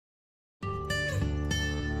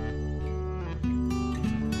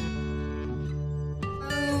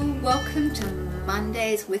Welcome to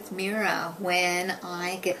Mondays with Mira, when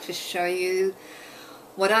I get to show you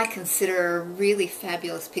what I consider a really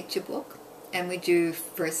fabulous picture book, and we do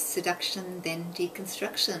first seduction, then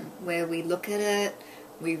deconstruction, where we look at it,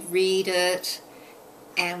 we read it,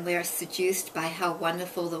 and we're seduced by how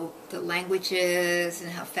wonderful the language is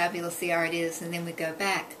and how fabulous the art is, and then we go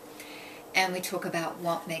back and we talk about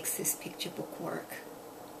what makes this picture book work,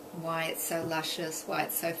 why it's so luscious, why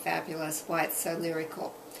it's so fabulous, why it's so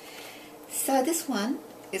lyrical. So this one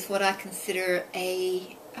is what I consider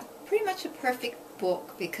pretty much a perfect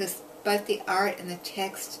book, because both the art and the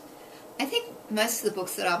text, I think most of the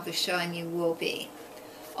books that I'll be showing you will be.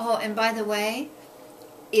 Oh, and by the way,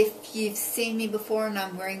 if you've seen me before and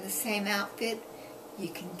I'm wearing the same outfit, you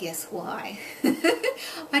can guess why.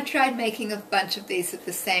 I tried making a bunch of these at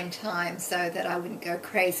the same time so that I wouldn't go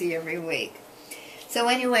crazy every week. So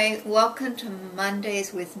anyway, welcome to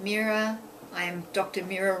Mondays with Mira. I am Dr.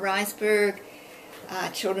 Mira Reisberg,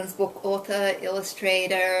 children's book author,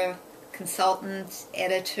 illustrator, consultant,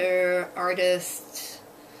 editor, artist,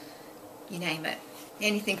 you name it.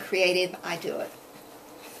 Anything creative, I do it.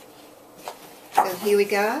 So here we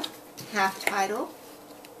go, half title.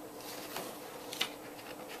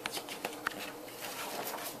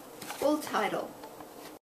 Full title.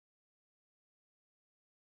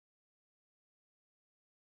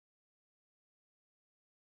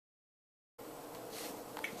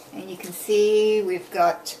 And you can see we've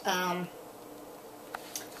got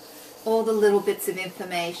all the little bits of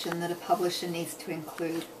information that a publisher needs to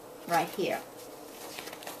include right here.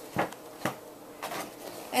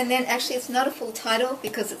 And then actually it's not a full title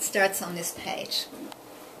because it starts on this page.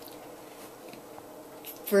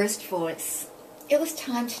 First voice. It was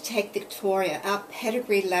time to take Victoria, our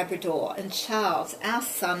pedigree Labrador, and Charles, our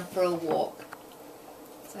son, for a walk.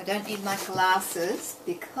 So I don't need my glasses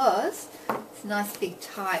because it's a nice big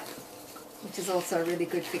type, which is also really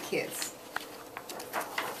good for kids.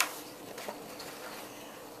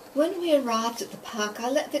 When we arrived at the park, I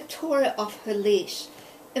let Victoria off her leash.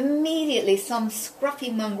 Immediately some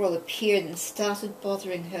scruffy mongrel appeared and started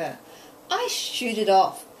bothering her. I shooed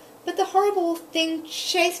off, but the horrible thing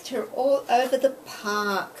chased her all over the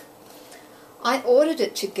park. I ordered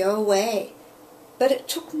it to go away, but it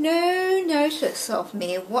took no notice of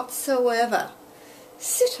me whatsoever.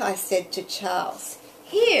 Sit, I said to Charles.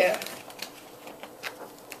 Here.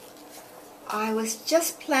 I was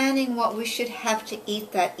just planning what we should have to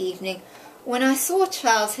eat that evening when I saw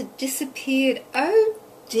Charles had disappeared. Oh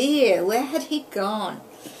dear, where had he gone?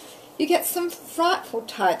 You get some frightful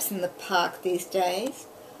types in the park these days.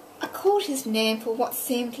 I called his name for what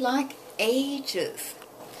seemed like ages.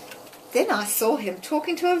 Then I saw him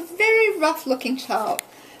talking to a very rough-looking child.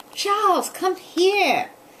 Charles, come here.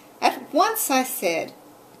 At once, I said.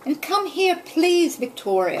 And come here, please,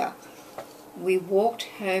 Victoria. We walked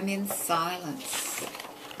home in silence.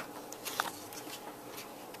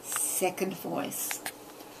 Second voice.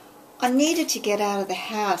 I needed to get out of the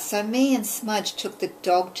house, so me and Smudge took the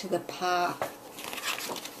dog to the park.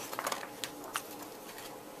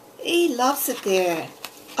 He loves it there.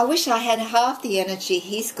 I wish I had half the energy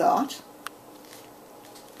he's got.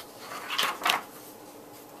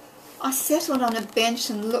 I settled on a bench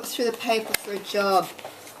and looked through the paper for a job.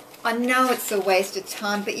 I know it's a waste of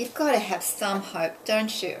time, but you've got to have some hope,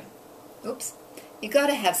 don't you? Oops. You've got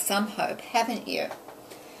to have some hope, haven't you?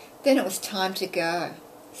 Then it was time to go.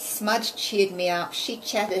 Smudge cheered me up. She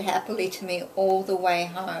chatted happily to me all the way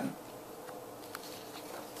home.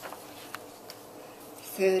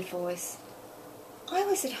 Third voice. I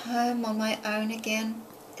was at home on my own again.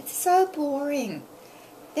 It's so boring.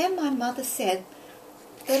 Then my mother said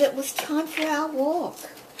that it was time for our walk.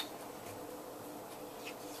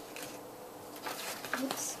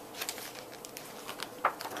 Oops.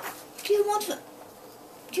 Do you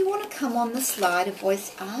want to come on the slide? A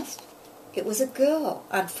voice asked. It was a girl,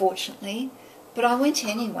 unfortunately, but I went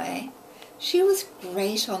anyway. She was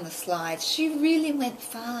great on the slide. She really went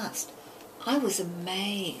fast. I was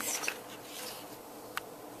amazed.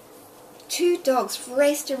 Two dogs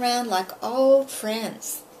raced around like old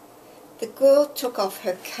friends. The girl took off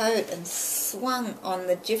her coat and swung on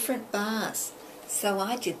the different bars, so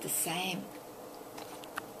I did the same.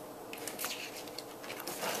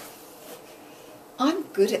 I'm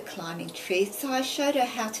good at climbing trees, so I showed her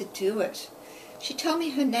how to do it. She told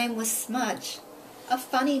me her name was Smudge. A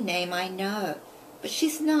funny name, I know, but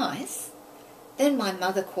she's nice. Then my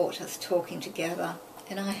mother caught us talking together,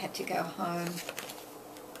 and I had to go home.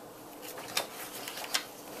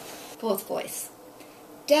 Fourth voice.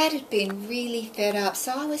 Dad had been really fed up,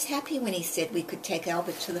 so I was happy when he said we could take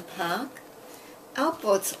Albert to the park.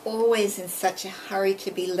 Albert's always in such a hurry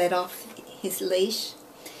to be let off his leash.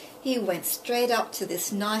 He went straight up to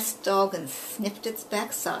this nice dog and sniffed its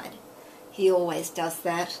backside. He always does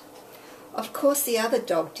that. Of course the other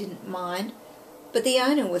dog didn't mind, but the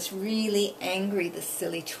owner was really angry, the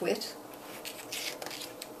silly twit.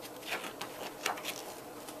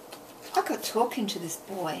 I got talking to this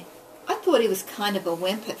boy. I thought he was kind of a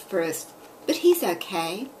wimp at first, but he's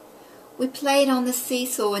okay. We played on the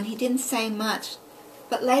seesaw and he didn't say much,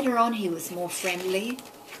 but later on he was more friendly.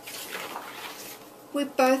 We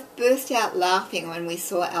both burst out laughing when we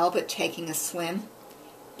saw Albert taking a swim.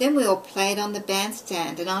 Then we all played on the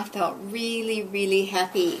bandstand and I felt really, really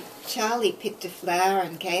happy. Charlie picked a flower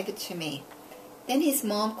and gave it to me. Then his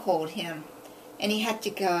mom called him and he had to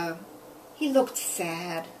go. He looked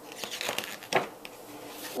sad.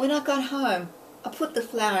 When I got home, I put the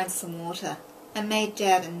flower in some water and made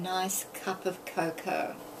Dad a nice cup of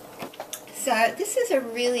cocoa. So this is a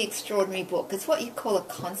really extraordinary book. It's what you call a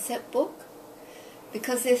concept book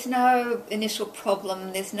because there's no initial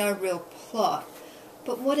problem, there's no real plot.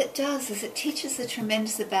 But what it does is it teaches a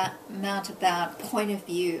tremendous amount about point of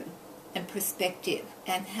view and perspective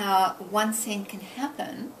and how one scene can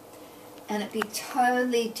happen and it be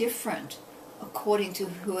totally different according to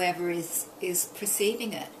whoever is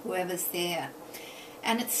perceiving it, whoever's there.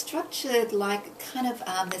 And it's structured like kind of,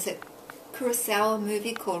 there's a Kurosawa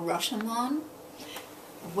movie called Rashomon,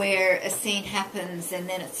 where a scene happens and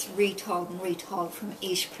then it's retold and retold from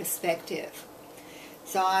each perspective.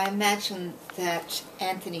 So I imagine that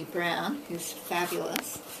Anthony Browne, who's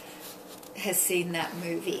fabulous, has seen that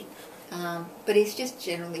movie. But he's just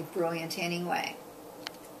generally brilliant anyway.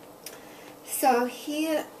 So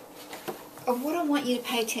here, what I want you to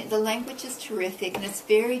pay attention, the language is terrific and it's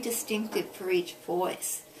very distinctive for each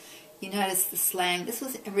voice. You notice the slang. This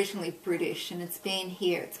was originally British and it's been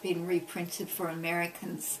here. It's been reprinted for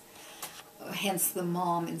Americans, hence the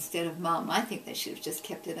mom instead of mum. I think they should have just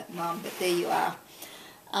kept it at mum, but there you are.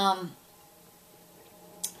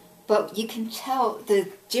 But you can tell the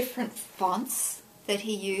different fonts that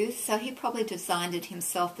he used, so he probably designed it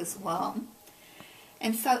himself as well.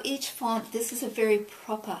 And so each font, this is a very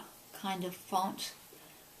proper kind of font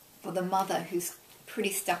for the mother who's pretty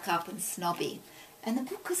stuck up and snobby. And the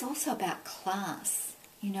book is also about class,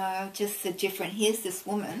 you know, just the different, here's this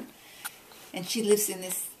woman and she lives in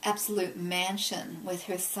this absolute mansion with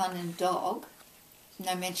her son and dog,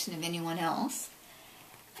 no mention of anyone else.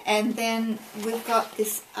 And then we've got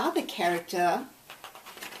this other character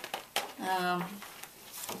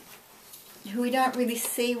who we don't really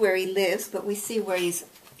see where he lives, but we see where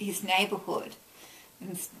his neighbourhood.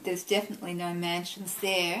 And there's definitely no mansions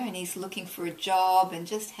there, and he's looking for a job and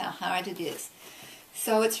just how hard it is.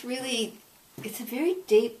 So it's a very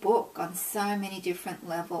deep book on so many different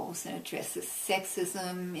levels, and it addresses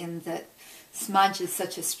sexism in that Smudge is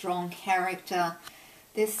such a strong character.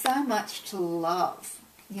 There's so much to love,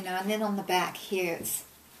 you know. And then on the back here,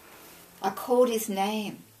 I called his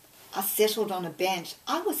name. I settled on a bench.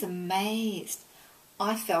 I was amazed.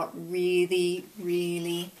 I felt really,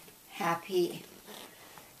 really happy.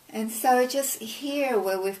 And so just here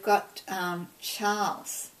where we've got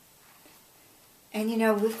Charles, and you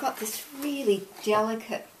know, we've got this really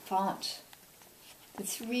delicate font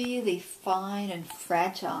that's really fine and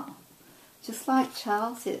fragile, just like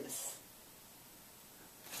Charles is.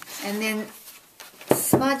 And then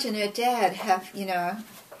Smudge and her dad have, you know,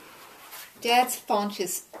 Dad's font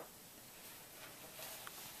is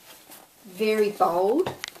very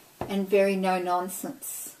bold and very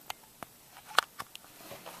no-nonsense.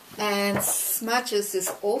 And Smudge's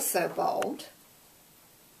is also bold,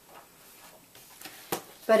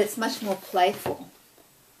 but it's much more playful.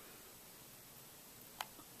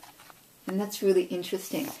 And that's really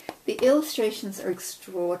interesting. The illustrations are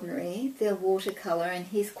extraordinary. They're watercolor, and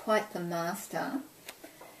he's quite the master.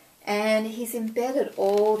 And he's embedded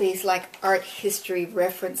all these like art history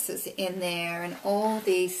references in there, and all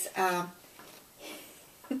these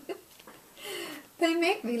they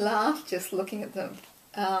make me laugh just looking at them.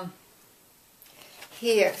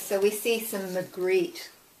 Here, so we see some Magritte,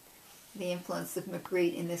 the influence of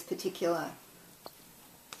Magritte in this particular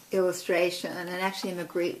illustration, and actually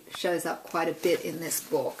Magritte shows up quite a bit in this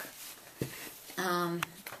book. And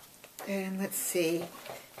let's see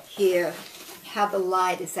here how the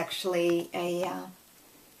light is actually a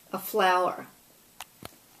flower.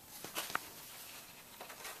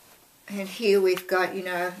 And here we've got, you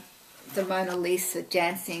know, the Mona Lisa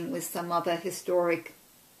dancing with some other historic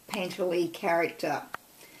painterly character.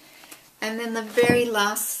 And then the very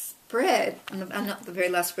last spread, not the very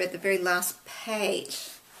last spread, the very last page.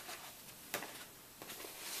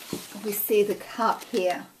 we see the cup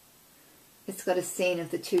here. It's got a scene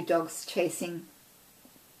of the two dogs chasing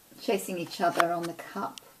each other on the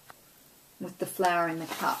cup, with the flower in the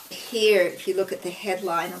cup. Here, if you look at the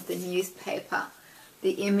headline of the newspaper,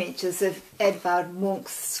 the image is of Edvard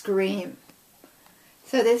Munch's Scream.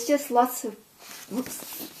 So there's just lots of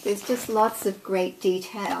great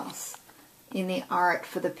details in the art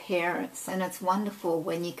for the parents, and it's wonderful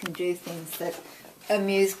when you can do things that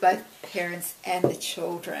amuse both parents and the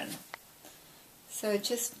children. So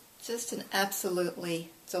just an absolutely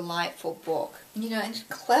delightful book, you know, and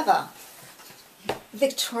clever.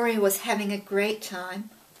 Victoria was having a great time.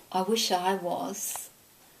 I wish I was.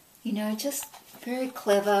 You know, just very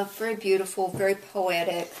clever, very beautiful, very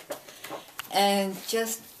poetic, and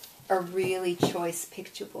just a really choice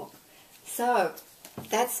picture book. So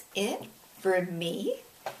that's it for me,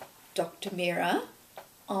 Dr. Mira,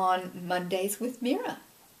 on Mondays with Mira.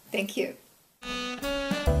 Thank you.